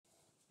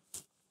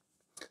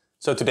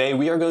So today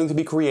we are going to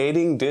be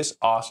creating this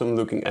awesome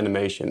looking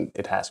animation.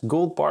 It has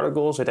gold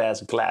particles, it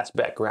has glass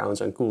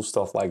backgrounds and cool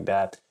stuff like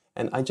that.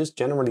 And I just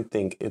generally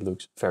think it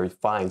looks very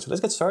fine. So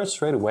let's get started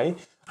straight away.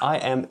 I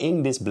am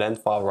in this blend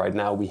file right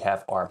now. We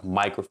have our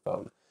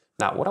microphone.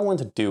 Now what I want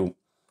to do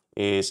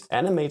is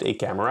animate a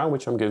camera,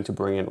 which I'm going to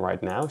bring in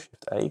right now.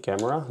 Shift A,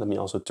 camera. Let me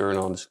also turn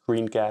on the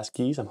screencast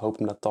keys. I'm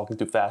hoping I'm not talking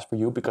too fast for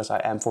you because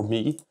I am for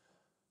me.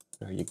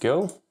 There you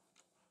go.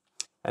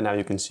 And now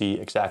you can see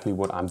exactly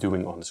what I'm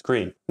doing on the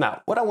screen.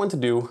 Now, what I want to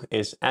do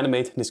is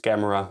animate this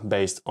camera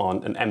based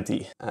on an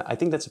empty. I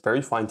think that's a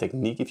very fine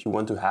technique if you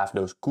want to have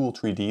those cool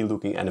 3D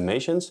looking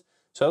animations.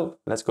 So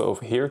let's go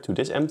over here to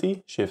this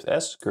empty, Shift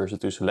S, cursor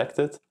to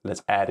selected.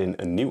 Let's add in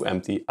a new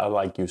empty. I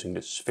like using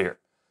the sphere.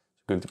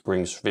 I'm going to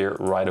bring the sphere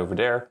right over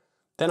there.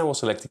 Then I will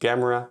select the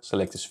camera,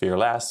 select the sphere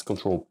last,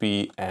 Control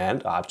P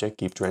and object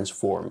keep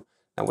transform.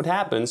 Now what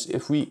happens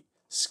if we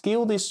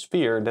scale this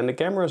sphere, then the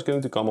camera is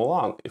going to come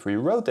along. If we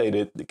rotate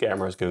it, the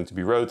camera is going to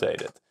be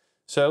rotated.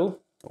 So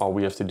all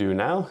we have to do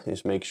now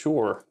is make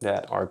sure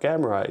that our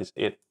camera is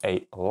in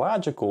a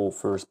logical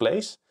first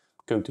place.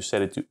 I'm going to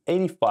set it to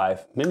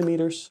 85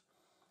 millimeters.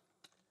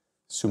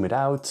 Zoom it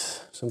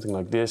out, something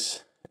like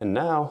this. And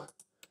now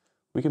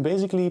we can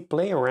basically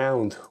play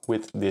around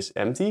with this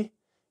empty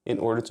in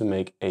order to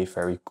make a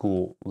very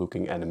cool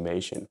looking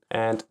animation.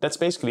 And that's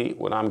basically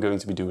what I'm going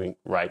to be doing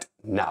right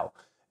now.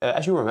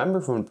 As you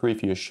remember from the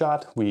previous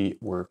shot, we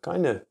were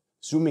kind of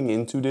zooming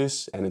into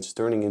this and it's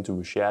turning into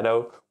a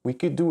shadow. We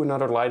could do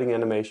another lighting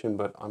animation,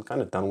 but I'm kind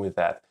of done with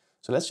that.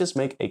 So let's just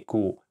make a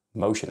cool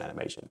motion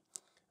animation.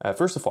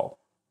 First of all,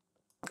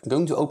 I'm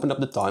going to open up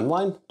the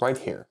timeline right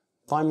here.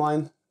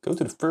 Timeline, go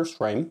to the first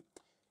frame,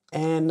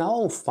 and now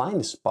I'll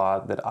find a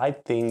spot that I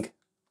think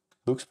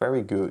looks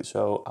very good.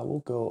 So I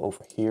will go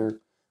over here.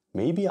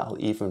 Maybe I'll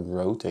even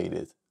rotate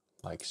it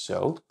like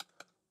so.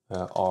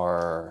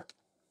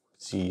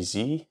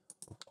 ZZ,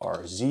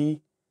 RZ,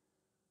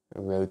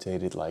 and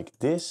rotate it like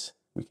this.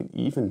 We can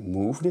even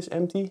move this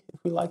empty if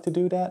we like to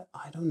do that.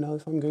 I don't know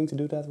if I'm going to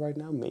do that right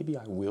now. Maybe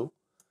I will.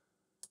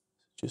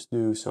 Just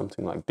do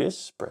something like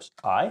this, press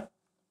I.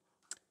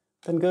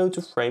 Then go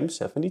to frame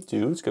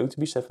 72. It's going to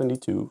be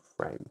 72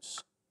 frames.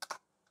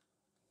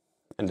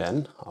 And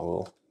then I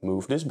will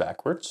move this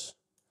backwards,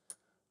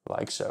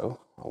 like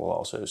so. I will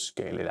also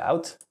scale it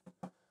out.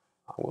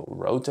 I will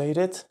rotate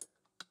it.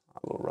 I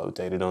will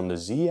rotate it on the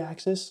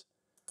Z-axis.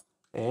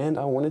 And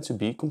I want it to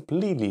be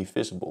completely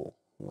visible,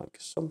 like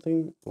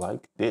something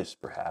like this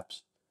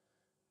perhaps.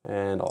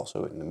 And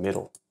also in the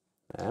middle.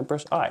 And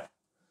press I.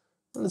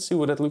 Let's see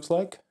what that looks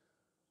like.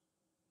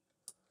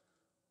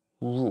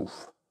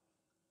 Oof.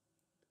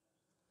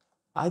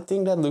 I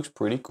think that looks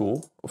pretty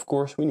cool. Of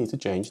course, we need to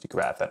change the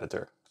graph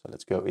editor. So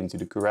let's go into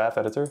the graph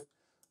editor.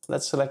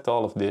 Let's select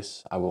all of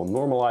this. I will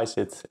normalize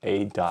it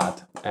a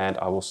dot, and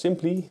I will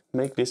simply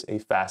make this a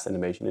fast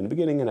animation in the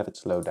beginning and have it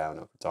slow down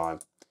over time.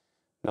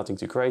 Nothing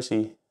too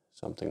crazy,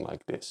 something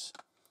like this.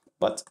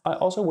 But I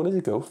also wanted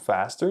to go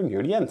faster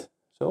near the end.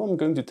 So I'm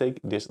going to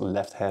take this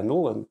left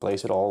handle and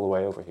place it all the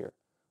way over here.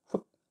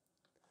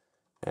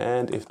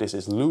 And if this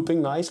is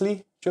looping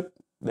nicely,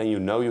 then you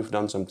know you've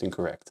done something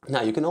correct.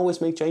 Now you can always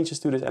make changes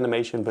to this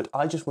animation, but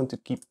I just want to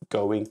keep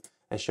going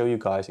and show you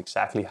guys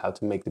exactly how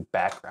to make the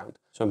background.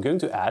 So I'm going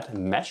to add a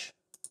mesh,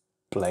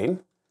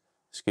 plane,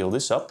 scale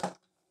this up,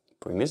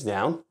 bring this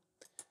down,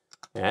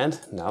 and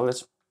now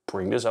let's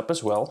bring this up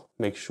as well.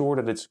 Make sure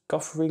that it's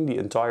covering the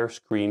entire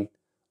screen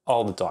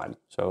all the time.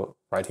 So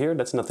right here,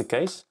 that's not the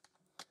case.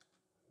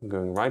 I'm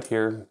going right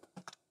here.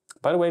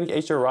 By the way, the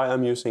HDRI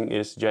I'm using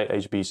is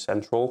JHB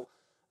Central.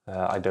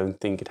 I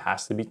don't think it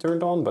has to be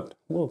turned on, but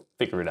we'll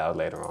figure it out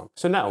later on.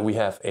 So now we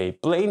have a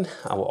plane.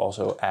 I will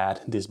also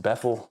add this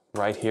bevel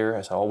right here,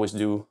 as I always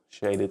do.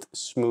 Shade it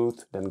smooth,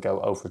 then go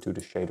over to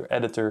the shader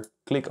editor,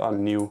 click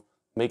on new,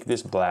 make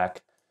this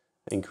black,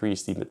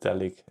 increase the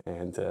metallic,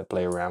 and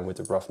play around with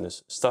the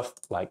roughness, stuff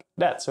like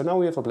that. So now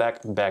we have a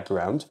black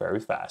background very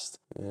fast.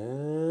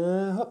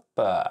 All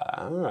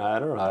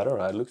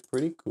right, looks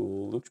pretty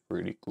cool,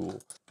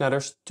 Now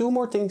there's two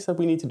more things that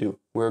we need to do.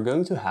 We're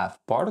going to have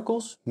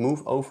particles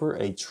move over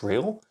a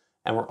trail,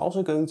 and we're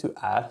also going to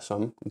add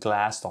some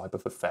glass type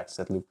of effects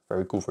that look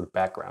very cool for the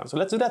background. So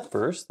let's do that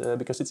first,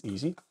 because it's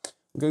easy.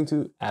 We're going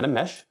to add a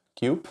mesh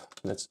cube.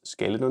 Let's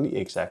scale it on the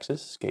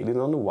x-axis, scale it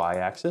on the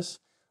y-axis.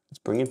 Let's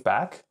bring it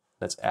back.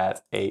 Let's add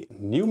a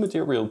new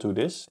material to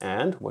this,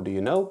 and what do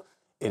you know?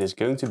 It is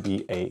going to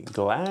be a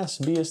glass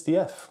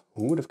BSDF.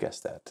 Who would have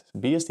guessed that?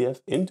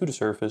 BSDF into the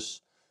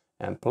surface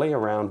and play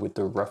around with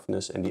the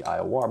roughness and the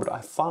IOR, but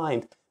I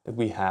find that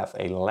we have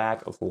a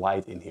lack of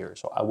light in here.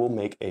 So I will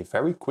make a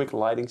very quick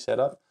lighting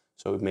setup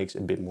so it makes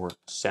a bit more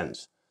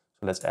sense.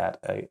 So let's add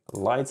a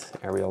light,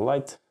 area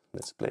light.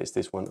 Let's place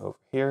this one over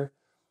here.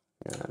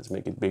 Let's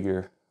make it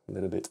bigger, a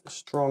little bit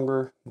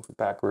stronger, move it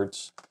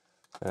backwards.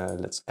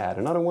 Let's add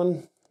another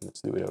one.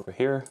 Let's do it over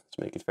here. Let's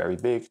make it very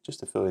big,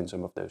 just to fill in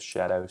some of those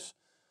shadows.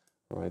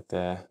 Right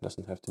there,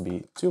 doesn't have to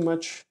be too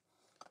much.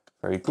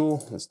 Very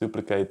cool, let's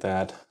duplicate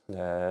that.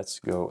 Let's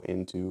go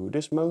into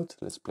this mode.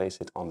 Let's place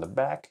it on the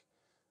back.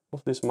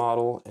 of this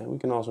model, and we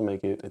can also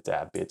make it a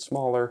tad bit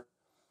smaller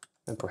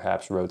and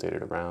perhaps rotate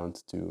it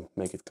around to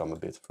make it come a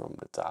bit from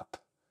the top,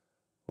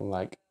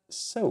 like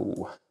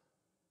so.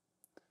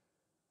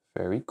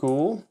 Very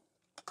cool,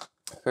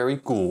 very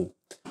cool.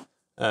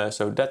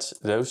 So that's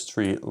those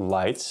three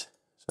lights.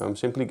 So I'm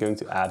simply going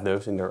to add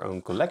those in their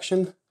own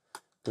collection.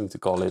 I'm going to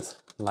call it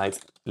Light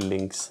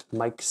Links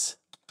Mics.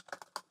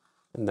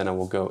 And then I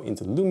will go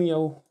into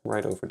Lumio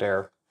right over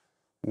there.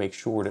 Make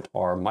sure that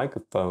our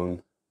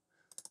microphone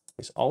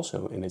is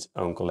also in its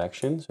own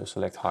collection. So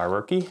select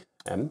Hierarchy,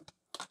 M.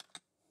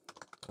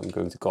 I'm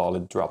going to call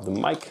it Drop the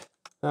Mic.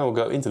 Now we'll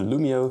go into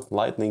Lumio,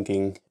 Light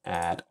Linking,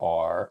 add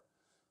our,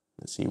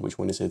 let's see, which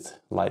one is it?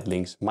 Light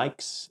Links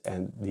Mics,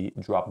 and the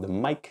Drop the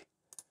Mic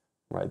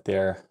right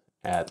there,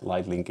 add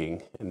Light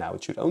Linking. And now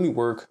it should only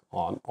work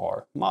on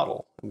our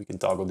model. And we can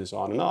toggle this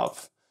on and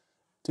off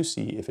to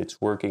see if it's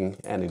working,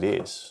 and it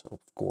is, of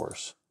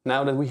course.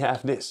 Now that we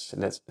have this,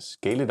 let's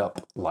scale it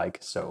up like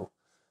so.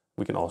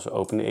 We can also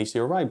open the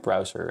HDRI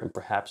browser and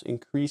perhaps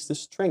increase the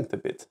strength a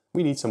bit.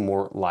 We need some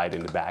more light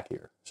in the back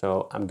here.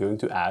 So I'm going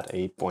to add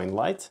a point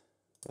light.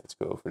 Let's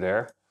go over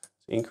there.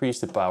 Increase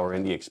the power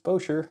and the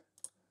exposure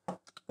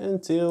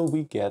until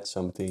we get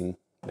something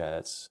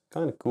that's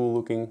kind of cool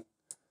looking.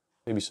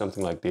 Maybe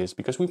something like this,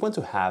 because we want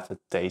to have a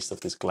taste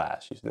of this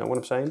glass. You know what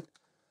I'm saying?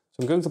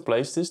 So I'm going to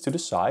place this to the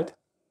side.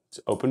 Let's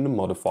open the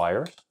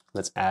modifiers.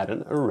 Let's add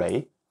an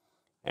array.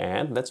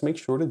 And let's make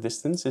sure the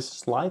distance is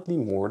slightly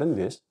more than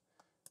this.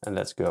 And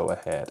let's go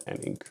ahead and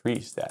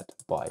increase that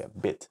by a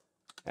bit.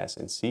 S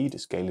and C to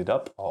scale it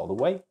up all the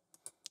way.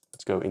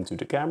 Let's go into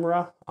the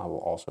camera. I will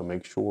also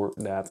make sure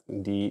that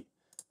the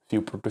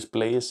viewport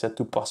display is set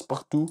to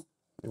Passepartout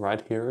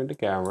right here in the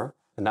camera.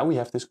 And now we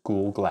have this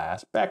cool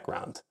glass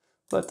background.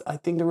 But I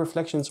think the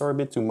reflections are a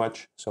bit too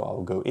much. So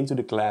I'll go into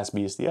the glass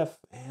BSDF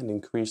and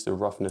increase the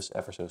roughness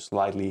ever so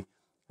slightly.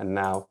 And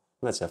now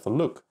let's have a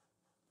look.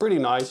 Pretty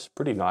nice,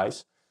 pretty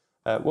nice.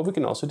 What we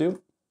can also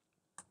do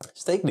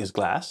is take this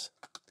glass.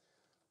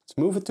 Let's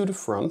move it to the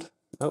front.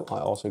 Oh, I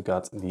also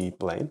got the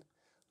plane.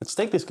 Let's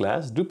take this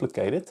glass,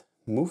 duplicate it,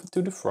 move it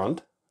to the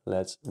front.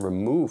 Let's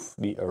remove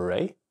the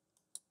array,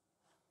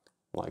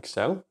 like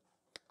so.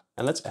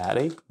 And let's add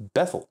a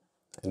bevel.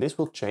 And this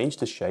will change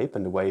the shape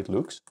and the way it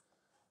looks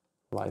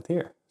right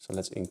here. So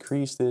let's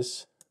increase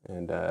this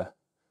and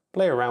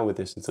play around with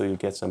this until you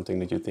get something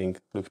that you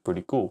think looks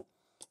pretty cool.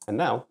 And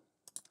now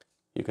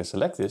you can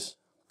select this,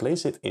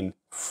 place it in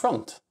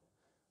front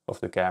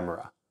of the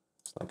camera.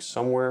 It's like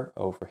somewhere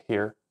over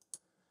here.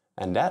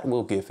 And that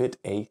will give it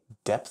a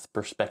depth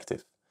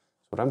perspective.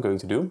 So what I'm going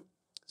to do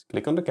is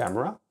click on the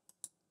camera,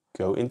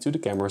 go into the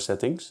camera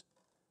settings,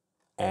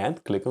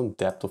 and click on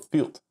depth of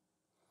field.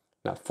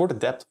 Now for the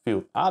depth of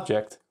field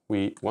object,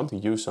 we want to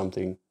use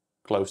something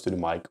close to the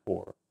mic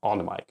or on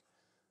the mic.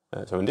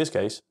 So in this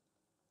case,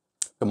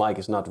 the mic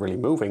is not really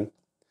moving.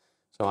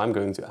 So I'm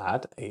going to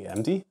add a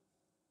empty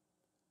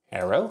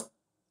arrow,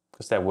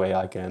 because that way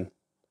I can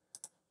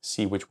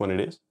see which one it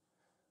is.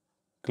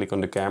 Click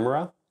on the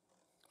camera.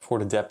 For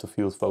the depth of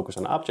field focus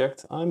on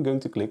object, I'm going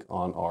to click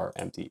on our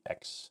empty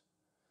X.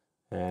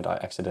 And I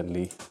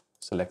accidentally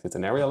selected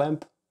an area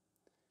lamp.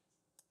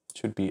 It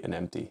should be an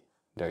empty.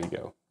 There you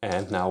go.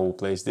 And now we'll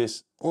place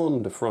this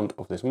on the front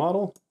of this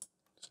model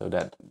so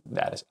that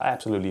that is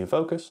absolutely in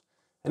focus.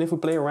 And if we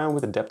play around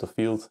with the depth of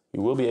field,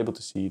 you will be able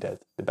to see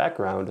that the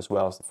background as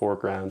well as the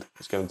foreground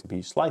is going to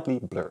be slightly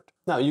blurred.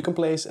 Now you can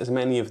place as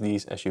many of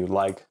these as you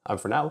like. I'm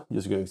for now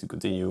just going to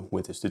continue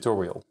with this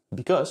tutorial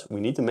because we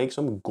need to make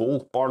some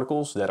gold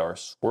particles that are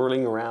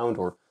swirling around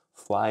or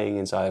flying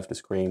inside of the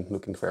screen,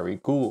 looking very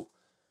cool.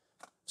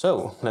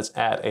 So let's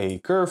add a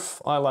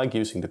curve. I like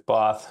using the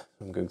path.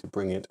 I'm going to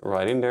bring it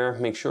right in there.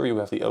 Make sure you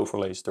have the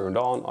overlays turned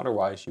on,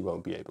 otherwise you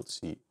won't be able to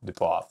see the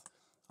path.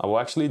 I will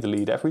actually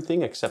delete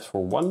everything except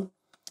for one.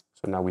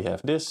 So now we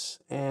have this,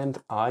 and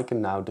I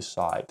can now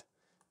decide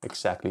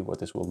exactly what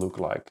this will look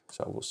like.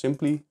 So I will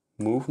simply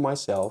move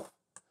myself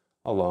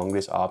along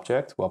this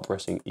object while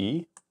pressing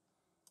E,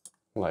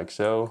 like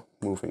so,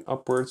 moving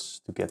upwards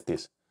to get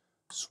this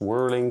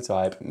swirling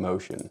type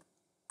motion.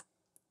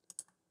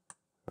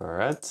 All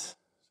right,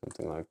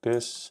 something like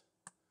this.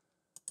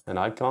 And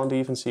I can't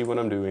even see what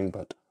I'm doing,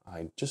 but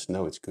I just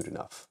know it's good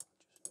enough.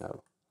 Just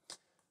know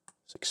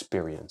it's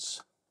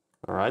experience.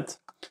 All right,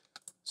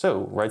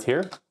 so right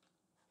here,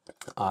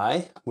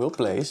 I will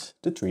place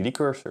the 3D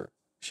cursor.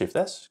 Shift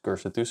S,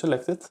 cursor to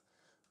selected.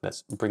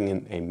 Let's bring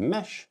in a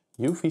mesh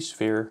UV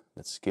sphere.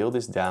 Let's scale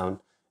this down.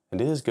 And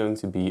this is going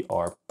to be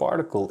our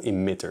particle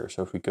emitter.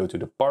 So if we go to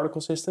the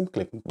particle system,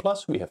 click on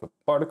plus, we have a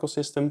particle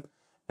system,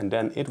 and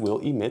then it will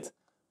emit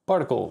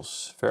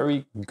particles.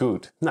 Very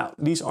good. Now,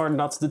 these are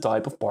not the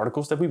type of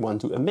particles that we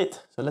want to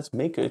emit. So let's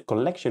make a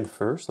collection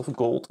first of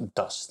gold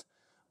dust.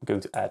 I'm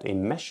going to add a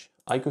mesh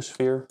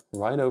icosphere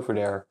right over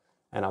there.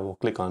 And I will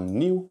click on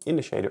new in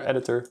the shader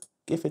editor,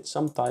 give it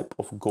some type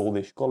of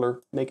goldish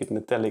color, make it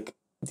metallic,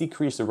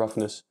 decrease the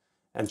roughness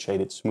and shade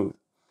it smooth.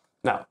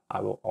 Now I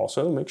will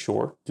also make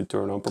sure to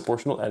turn on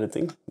proportional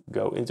editing,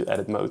 go into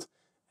edit mode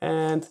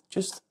and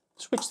just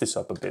switch this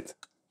up a bit.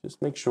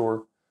 Just make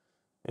sure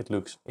it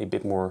looks a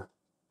bit more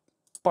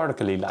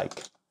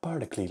particly-like.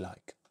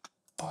 Particly-like.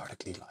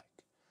 Particly-like.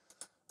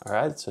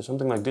 Alright, so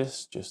something like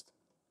this, just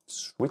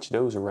switch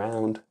those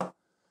around.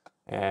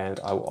 And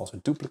I will also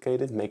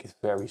duplicate it, make it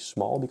very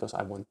small because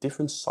I want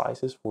different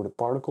sizes for the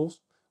particles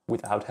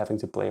without having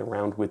to play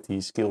around with the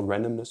scale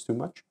randomness too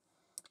much.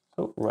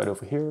 So right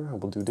over here, I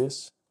will do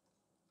this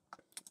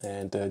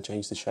and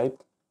change the shape.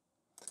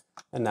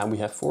 And now we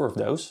have 4 of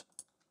those.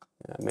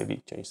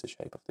 Maybe change the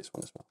shape of this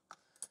one as well.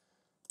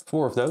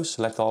 4 of those,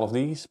 select all of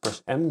these,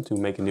 press M to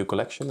make a new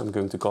collection. I'm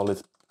going to call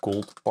it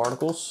gold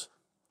particles.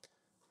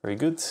 Very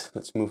good.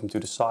 Let's move them to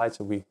the side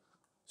so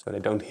they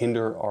don't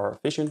hinder our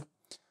vision.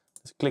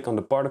 Let's click on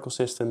the particle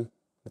system.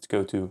 Let's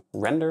go to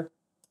render.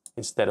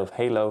 Instead of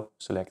halo,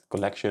 select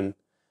collection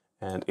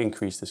and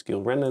increase the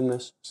scale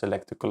randomness.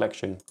 Select the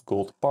collection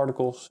gold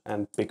particles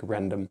and pick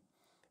random.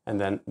 And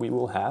then we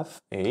will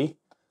have a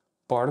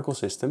particle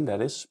system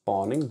that is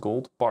spawning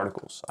gold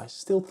particles. I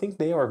still think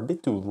they are a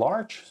bit too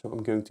large, so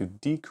I'm going to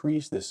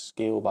decrease the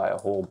scale by a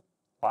whole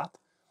lot.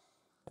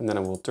 And then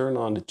I will turn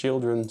on the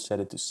children, set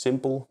it to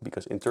simple,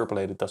 because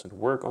interpolated doesn't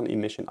work on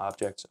emission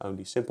objects,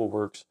 only simple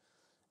works.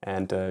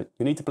 And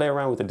you need to play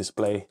around with the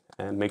display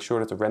and make sure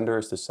that the render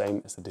is the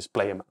same as the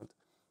display amount.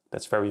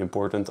 That's very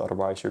important,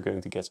 otherwise you're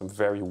going to get some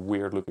very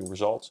weird looking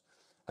results.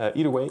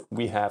 Either way,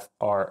 we have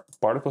our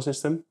particle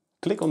system.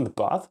 Click on the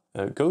path,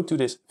 go to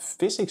this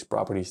physics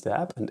properties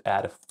tab and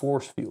add a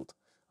force field.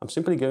 I'm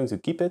simply going to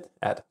keep it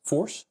at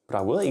force, but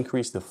I will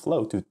increase the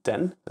flow to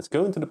 10. Let's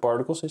go into the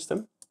particle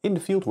system. In the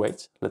field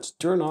weights, let's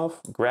turn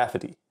off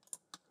gravity.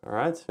 All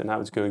right, so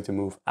now it's going to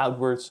move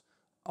outwards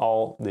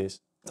all this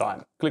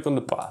time. Click on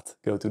the path,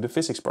 go to the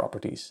physics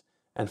properties,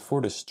 and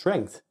for the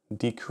strength,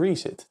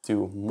 decrease it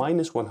to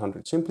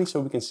 -100, simply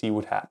so we can see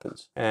what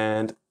happens.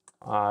 And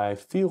I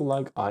feel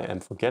like I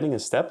am forgetting a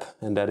step,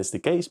 and that is the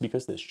case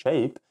because the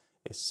shape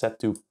is set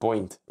to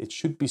point. It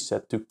should be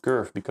set to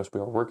curve because we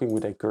are working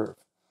with a curve.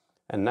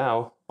 And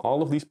now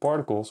all of these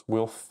particles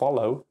will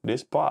follow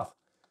this path.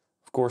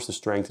 Of course, the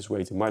strength is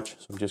way too much,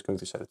 so I'm just going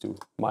to set it to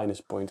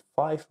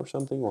 -0.5 or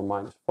something, or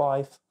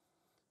 -5.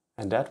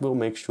 And that will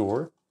make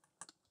sure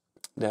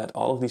that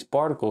all of these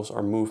particles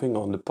are moving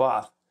on the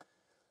path.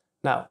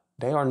 Now,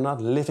 they are not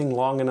living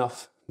long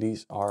enough.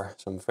 These are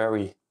some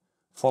very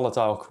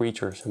volatile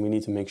creatures, and we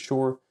need to make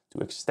sure to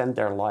extend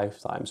their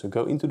lifetime. So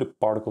go into the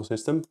particle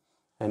system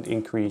and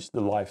increase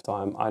the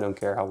lifetime. I don't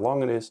care how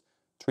long it is.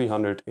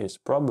 300 is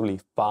probably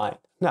fine.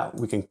 Now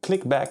we can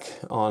click back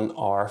on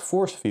our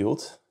force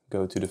field,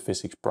 go to the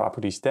physics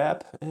properties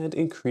tab and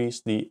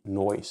increase the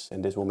noise.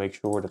 And this will make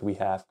sure that we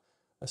have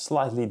a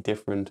slightly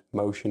different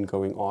motion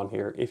going on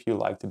here. If you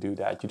like to do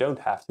that, you don't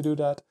have to do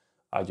that.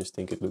 I just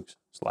think it looks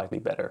slightly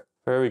better.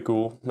 Very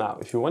cool. Now,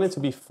 if you want it to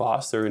be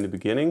faster in the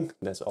beginning,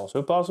 that's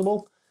also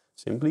possible.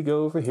 Simply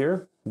go over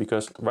here,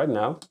 because right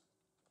now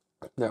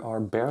there are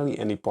barely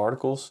any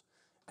particles.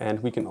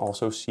 And we can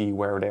also see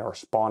where they are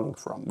spawning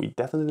from. We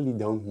definitely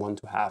don't want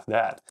to have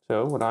that.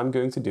 So what I'm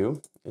going to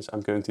do is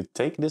I'm going to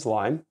take this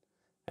line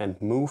and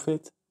move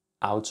it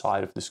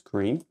outside of the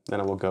screen.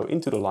 Then I will go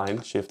into the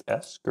line, Shift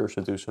S,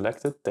 cursor to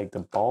selected, take the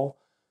ball,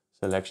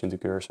 selection to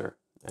cursor.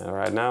 And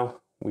right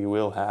now we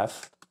will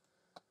have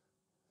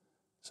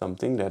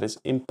something that is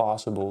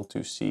impossible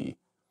to see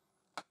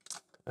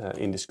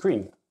in the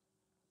screen.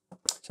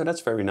 So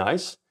that's very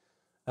nice,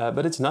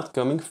 but it's not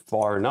coming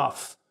far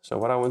enough. So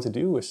what I want to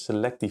do is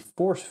select the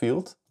force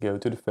field, go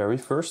to the very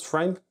first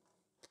frame,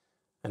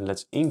 and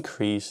let's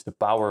increase the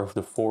power of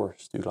the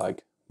force to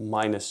like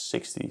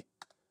 -60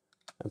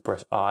 and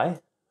press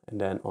I.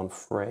 And then on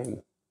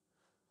frame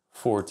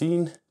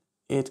 14,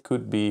 it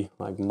could be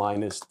like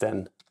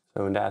 -10.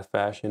 So in that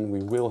fashion,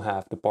 we will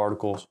have the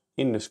particles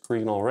in the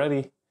screen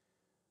already.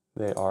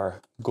 They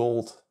are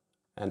gold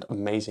and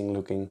amazing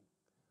looking.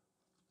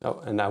 Oh,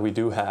 and now we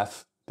do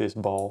have this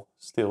ball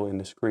still in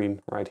the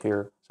screen right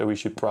here. So we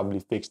should probably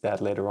fix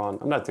that later on.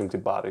 I'm not going to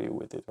bother you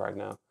with it right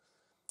now.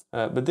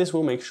 But this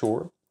will make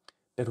sure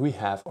that we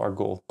have our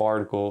gold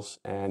particles,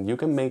 and you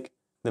can make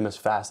them as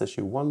fast as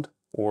you want.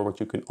 Or what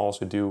you can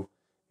also do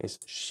is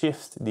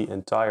shift the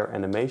entire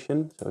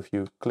animation. So if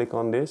you click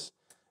on this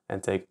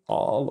and take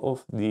all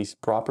of these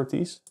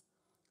properties,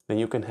 then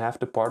you can have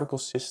the particle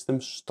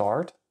system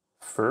start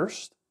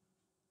first.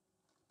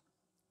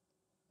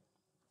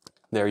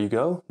 There you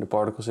go. The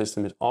particle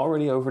system is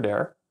already over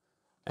there.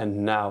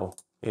 And now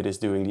it is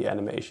doing the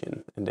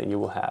animation. And then you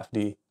will have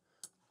the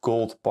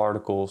gold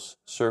particles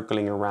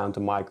circling around the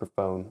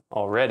microphone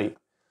already.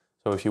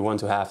 So if you want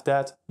to have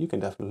that, you can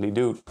definitely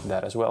do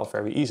that as well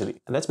very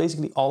easily. And that's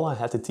basically all I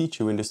had to teach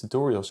you in this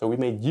tutorial. So we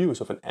made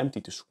use of an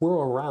empty to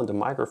swirl around the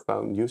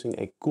microphone using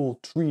a cool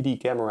 3D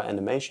camera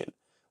animation.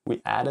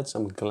 We added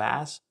some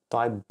glass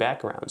type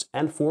backgrounds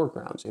and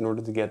foregrounds in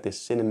order to get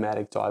this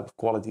cinematic type of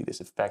quality,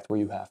 this effect where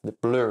you have the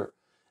blur.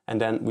 And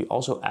then we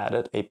also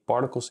added a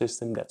particle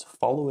system that's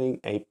following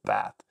a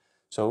path.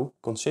 So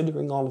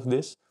considering all of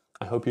this,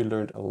 I hope you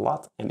learned a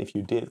lot. And if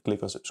you did,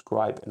 click on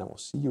subscribe and I will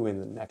see you in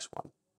the next one.